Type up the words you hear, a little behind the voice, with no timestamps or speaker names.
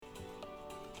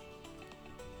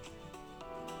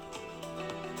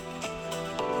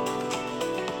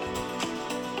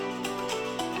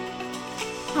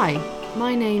Hi,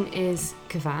 my name is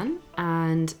Kavan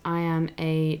and I am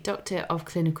a doctor of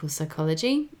clinical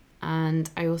psychology and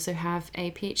I also have a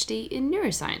PhD in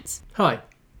neuroscience. Hi,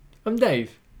 I'm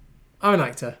Dave. I'm an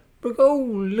actor. But oh,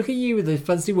 look at you with those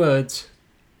fancy words.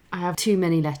 I have too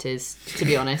many letters, to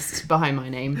be honest, behind my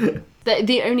name.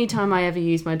 The only time I ever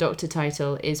use my doctor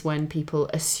title is when people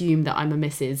assume that I'm a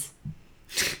Mrs.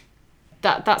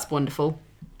 That's wonderful.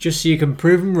 Just so you can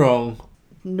prove them wrong.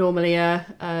 Normally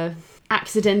a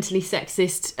accidentally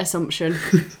sexist assumption.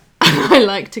 I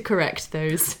like to correct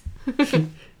those.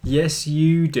 Yes,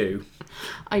 you do.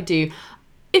 I do.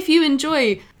 If you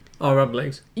enjoy Our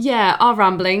ramblings. our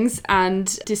ramblings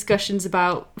and discussions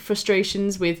about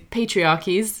frustrations with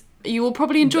patriarchies, you will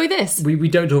probably enjoy this. We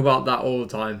don't talk about that all the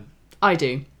time. I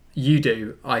do. You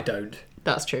do, I don't.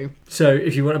 That's true. So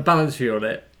if you want a balance view on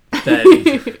it,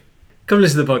 then come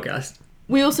listen to the podcast.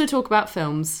 We also talk about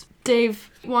films. Dave,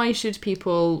 why should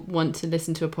people want to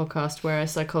listen to a podcast where a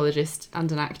psychologist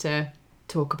and an actor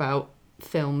talk about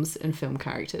films and film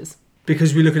characters?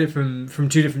 Because we look at it from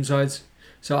two different sides.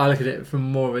 So I look at it from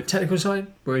more of a technical side,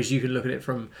 whereas you can look at it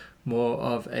from more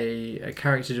of a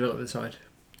character development side.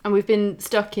 And we've been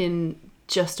stuck in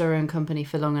just our own company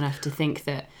for long enough to think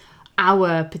that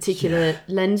our particular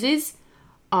lenses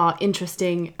are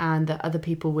interesting and that other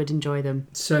people would enjoy them.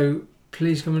 So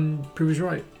please come and prove us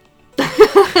right.